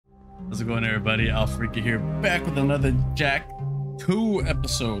How's it going, everybody? AlphaRique here, back with another Jak II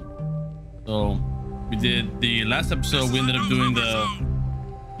episode. So we did the last episode. We ended up doing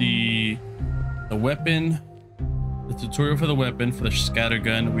the weapon, the tutorial for the weapon for the scatter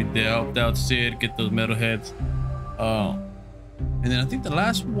gun. We helped out Sid get those metal heads. And then I think the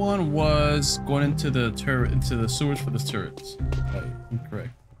last one was going into the sewers for the turrets.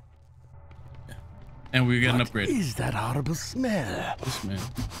 Incorrect. And we got an upgrade. What is that horrible smell? This man,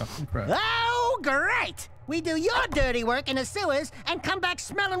 fucking crap. Oh, great! We do your dirty work in the sewers and come back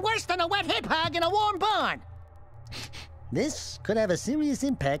smelling worse than a wet hip hog in a warm barn. This could have a serious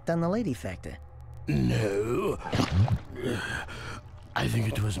impact on the lady factor. No. I think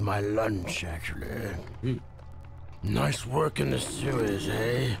it was my lunch, actually. Nice work in the sewers,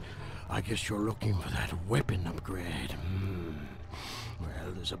 eh? I guess you're looking for that weapon upgrade.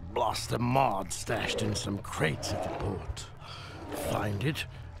 Well, there's a blaster mod stashed in some crates at the port. Find it,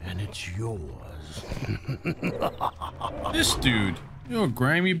 and it's yours. This dude, you're a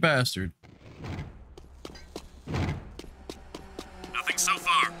grimy bastard. Nothing so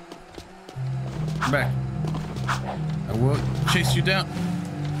far. Come back. I will chase you down.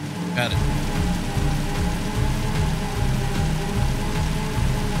 Got it.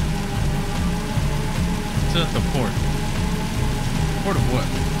 It's at the port. Port of what?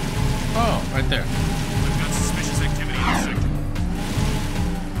 Oh, right there. We've got suspicious activity in the sector.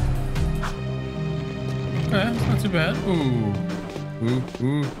 Okay, that's not too bad. Ooh.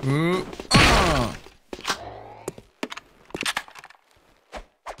 Ah!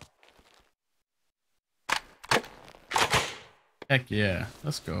 Heck yeah,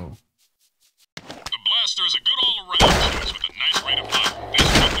 let's go. The blaster is a good all-around choice with a nice rate of fire. This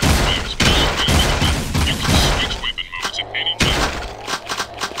weapon requires more range. You can switch weapon modes at any time.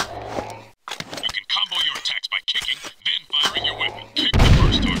 You can combo your attacks by kicking, then firing your weapon. Kick the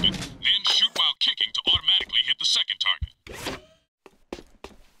first target, then shoot while kicking to automatically hit the second target.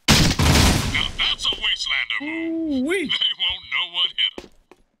 Now that's a Wastelander move. Ooh-wee. They won't know what hit them.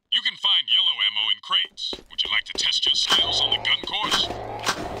 You can find yellow ammo in crates. Would you like to test your skills on the gun course?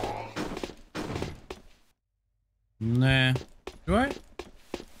 Nah. Do I?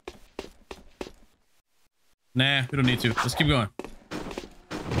 Nah, we don't need to. Let's keep going.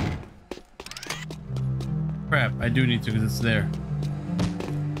 Crap, I do need to because it's there.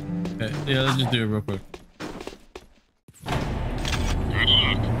 Okay, yeah, let's just do it real quick. Good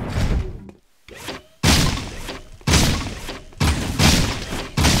luck.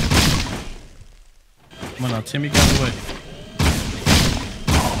 Come on now, Timmy, get out of the way.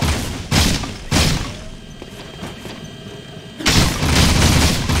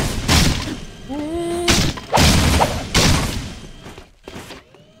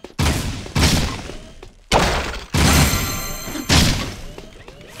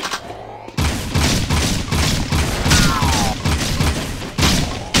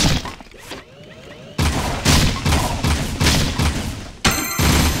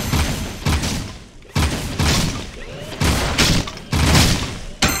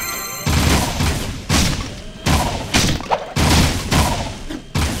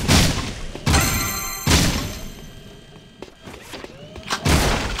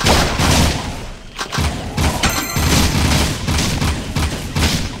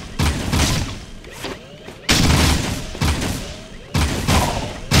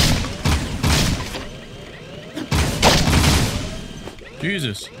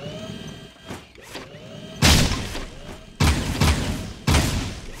 Jesus.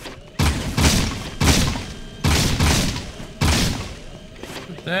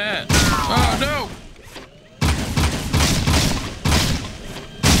 Look at that. Oh no.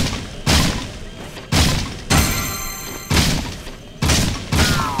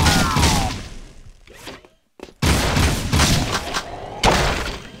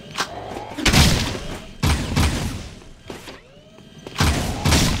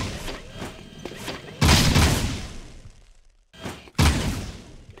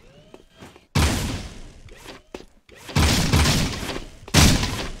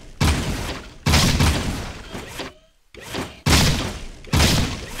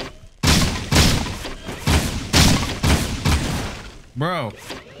 Bro.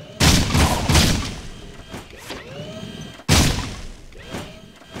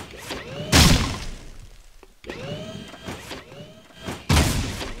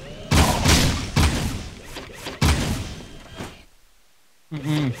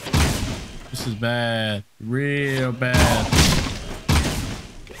 This is bad. Real bad.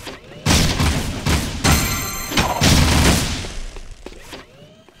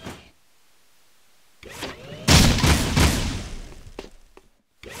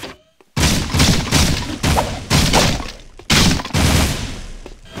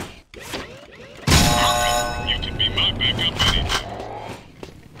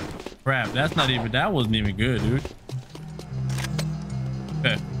 That's not even, that wasn't even good, dude.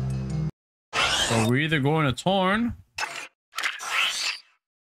 Okay. So we're either going to Torn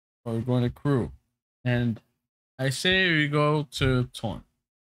or we're going to Crew. And I say we go to Torn.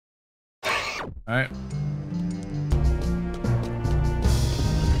 Alright.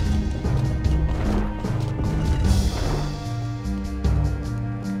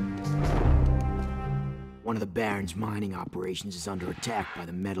 One of the Baron's mining operations is under attack by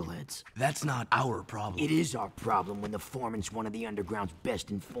the metalheads. That's not our problem. It is our problem when the foreman's one of the underground's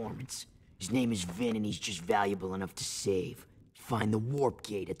best informants. His name is Vin, and he's just valuable enough to save. Find the warp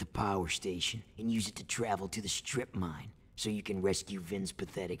gate at the power station and use it to travel to the strip mine so you can rescue Vin's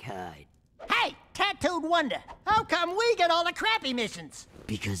pathetic hide. Hey, tattooed wonder, how come we get all the crappy missions?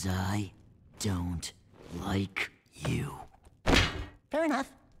 Because I don't like you. Fair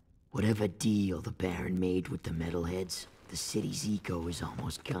enough. Whatever deal the Baron made with the metalheads, the city's eco is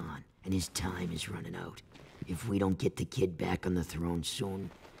almost gone, and his time is running out. If we don't get the kid back on the throne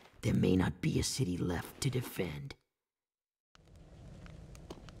soon, there may not be a city left to defend.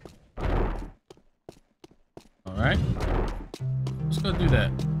 Alright. Let's go do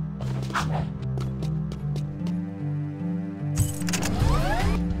that.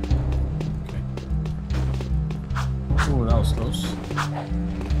 Okay. Oh, that was close.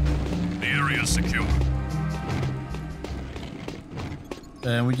 The area is secure.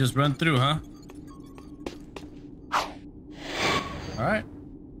 And we just run through, huh? Alright.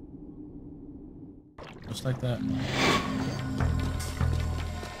 Just like that.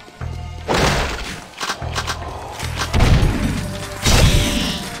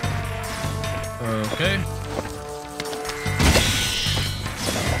 Okay.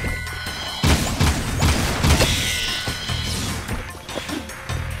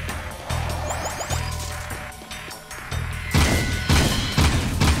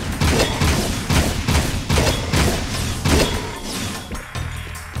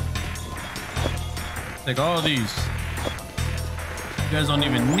 Take all of these. You guys don't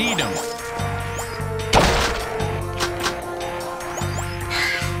even need them.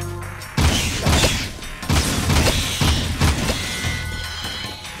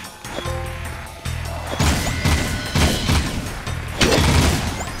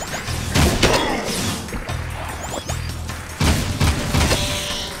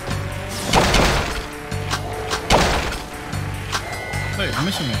 Wait, I'm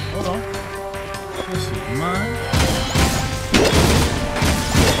missing it. Hold on. This is mine.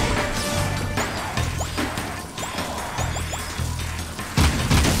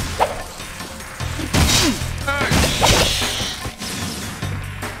 Hey!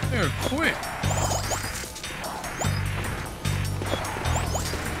 They're quick.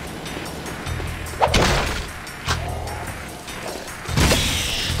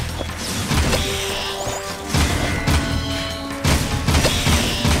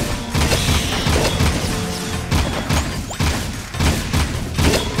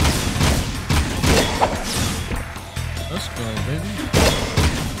 Let's go, baby.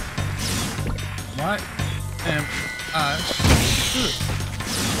 Why am I so good?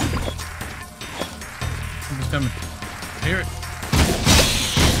 Something's coming. I hear it.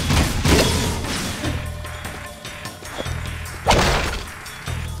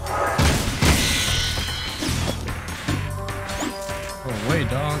 Go away,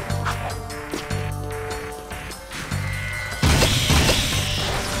 dog.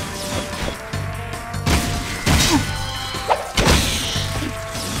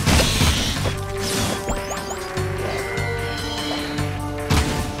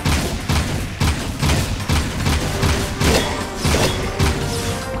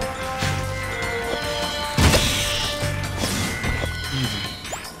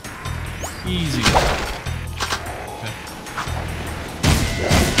 Easy. Okay.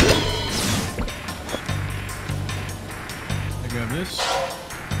 I grab this.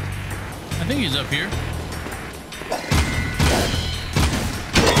 I think he's up here.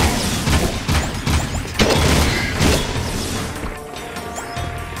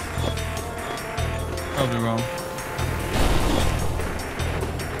 Probably wrong.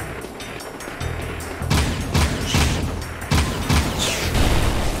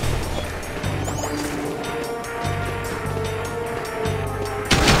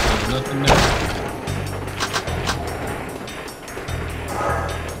 Nothing there.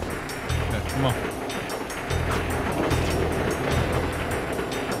 Okay, come on.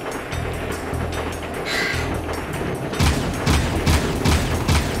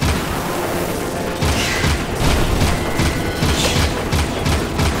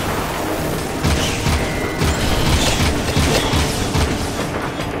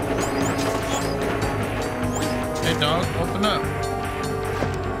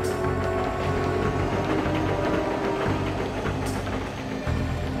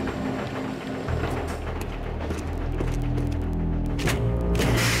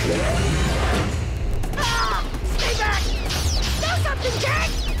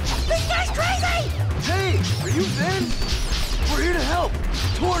 shit! This guy's crazy! Hey, are you Vin? We're here to help.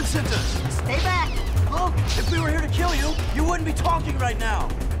 Torn sent us. Stay back. Look, if we were here to kill you, you wouldn't be talking right now.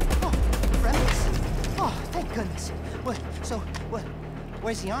 Oh, friends? Oh, thank goodness.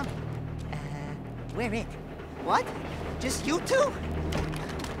 Where's the army? Where it? What? Just you two?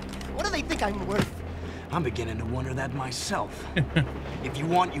 What do they think I'm worth? I'm beginning to wonder that myself. If you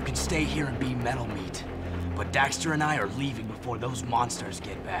want, you can stay here and be metal meat. But Daxter and I are leaving before those monsters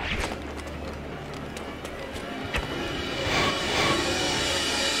get back.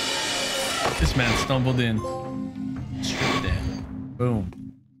 This man stumbled in. Straight there. Boom.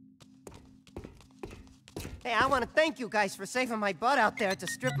 Hey, I want to thank you guys for saving my butt out there at the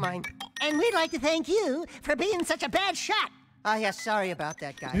strip mine. And we'd like to thank you for being such a bad shot. Oh, yeah, sorry about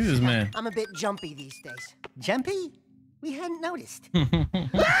that, guys. Who's this man? I'm a bit jumpy these days. Jumpy? We hadn't noticed. Ah!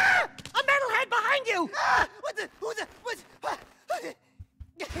 A metalhead behind you! Ah!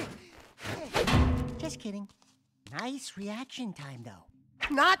 Just kidding. Nice reaction time, though.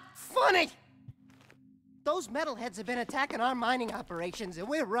 Not funny! Those metalheads have been attacking our mining operations, and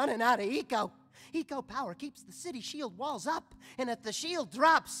we're running out of eco. Eco power keeps the city shield walls up, and if the shield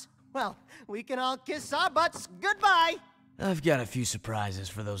drops, well, we can all kiss our butts goodbye. I've got a few surprises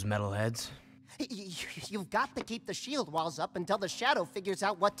for those metalheads. You've got to keep the shield walls up until the Shadow figures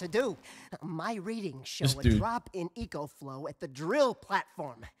out what to do. My readings show a drop in eco flow at the drill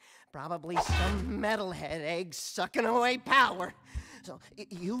platform. Probably some metalhead egg sucking away power. So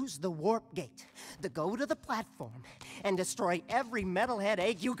use the warp gate to go to the platform and destroy every metalhead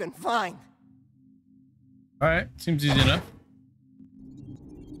egg you can find. All right, seems easy enough.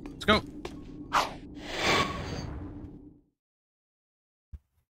 Let's go.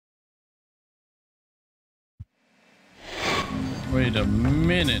 Wait a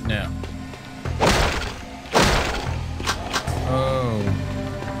minute now. Oh.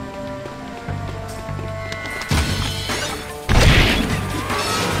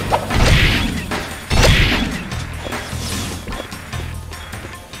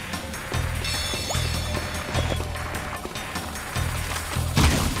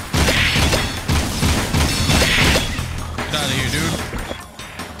 Get out of here, dude.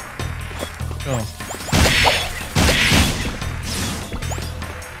 Go.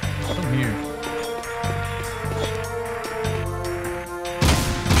 Come here.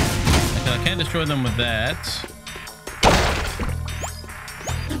 Okay, I can't destroy them with that.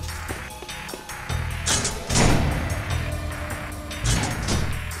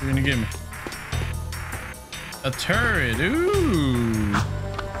 What are you gonna give me? A turret. Ooh.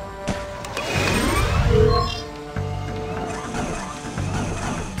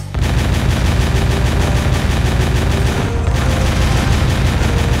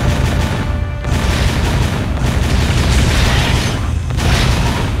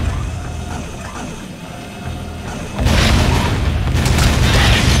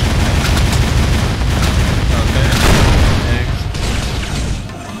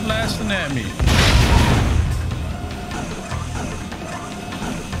 At me.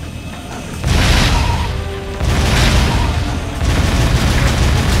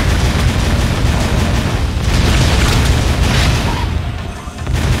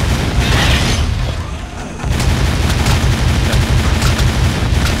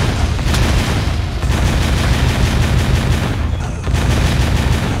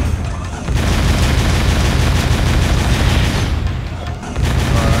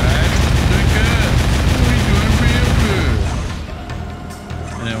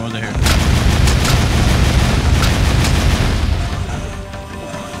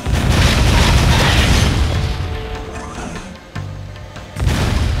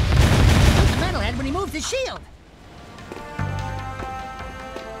 Shield!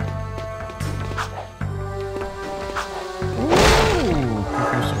 Ooh!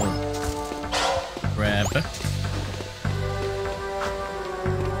 Grab.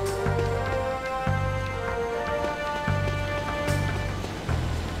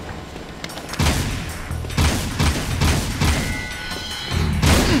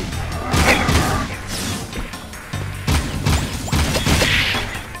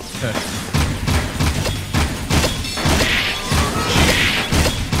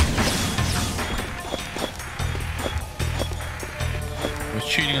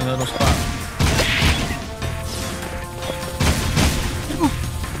 Cheating a little spot.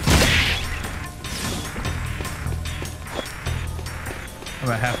 I'm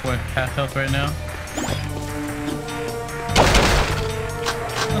about half health right now.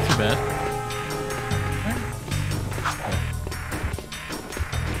 Not too bad.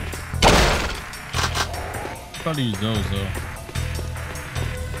 Probably use those though.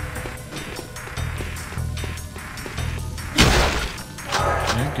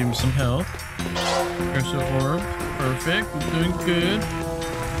 Okay, give me some health. Precursor orb. Perfect. We're doing good.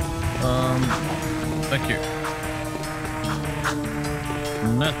 Back here.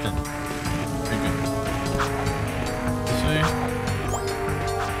 Nothing. Very good. This way.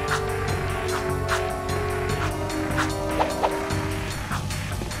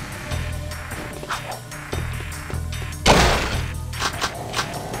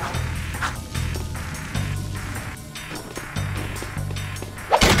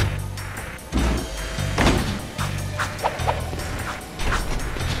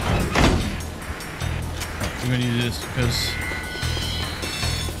 I'm gonna use this because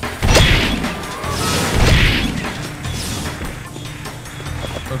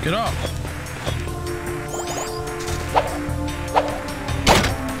broke it off.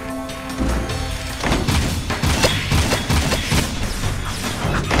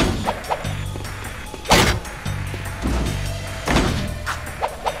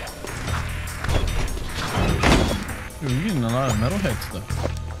 Dude, we're getting a lot of metalhead stuff.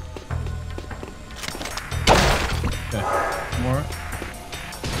 Okay, more.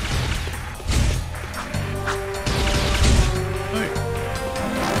 Hey.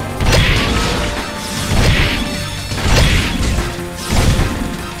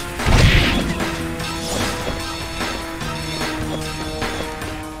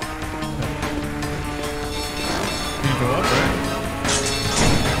 You go up, right?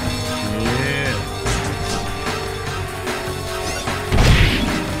 Yeah.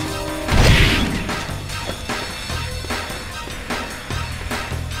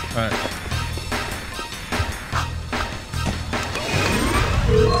 All right.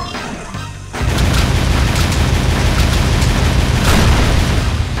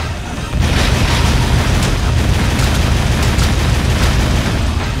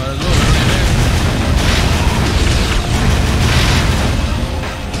 Might as well.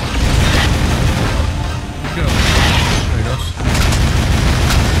 Go. There he goes.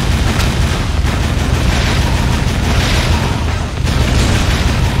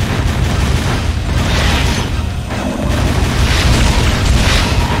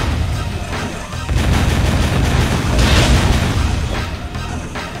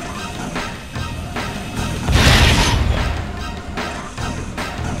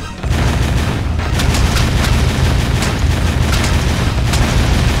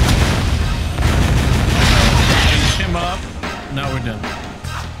 Finish him up. Now we're done.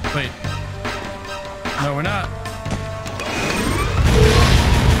 Wait. No, we're not.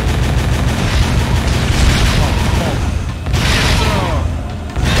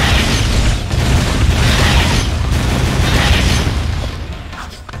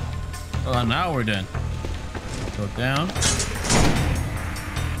 Oh, now we're done. Go down.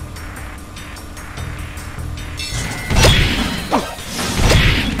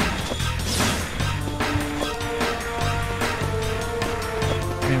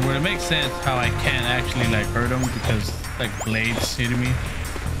 I mean, would it make sense how I can't actually like hurt him because like blades hitting me?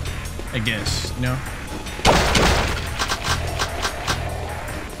 I guess, you know?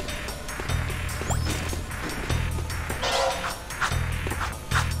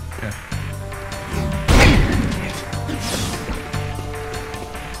 Okay.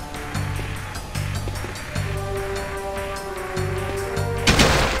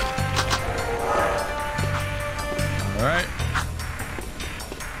 All right.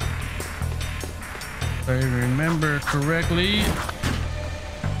 If I remember correctly.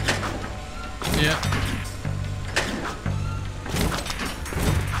 Yeah.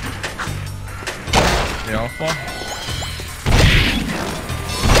 They all fall.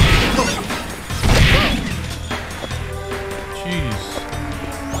 Whoa. Jeez.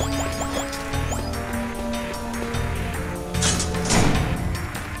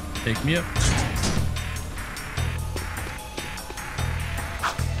 Take me up.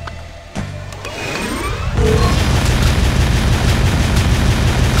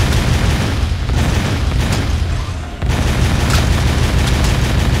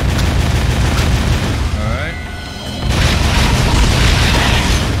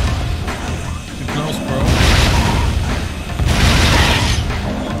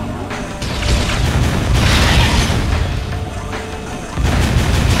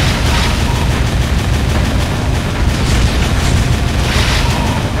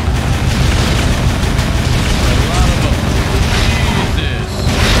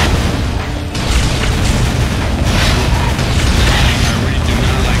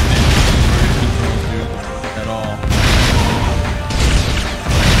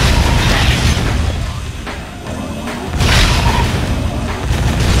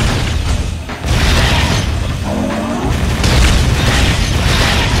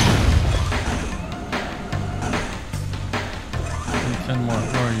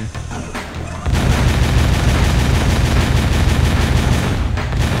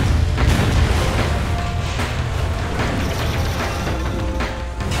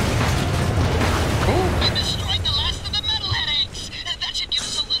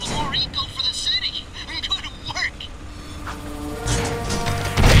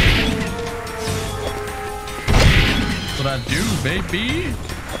 what I do, baby.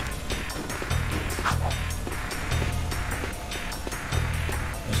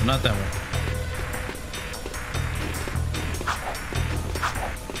 So not that way.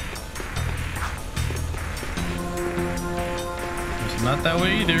 It's not that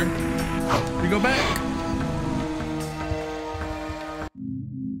way either. We go back.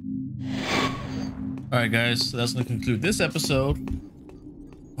 All right, guys. So that's gonna conclude this episode.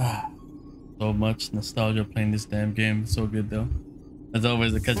 So much nostalgia playing this damn game. It's so good though. As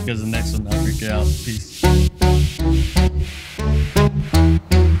always, I'll catch you guys in the next one. AlphaRique out. Peace.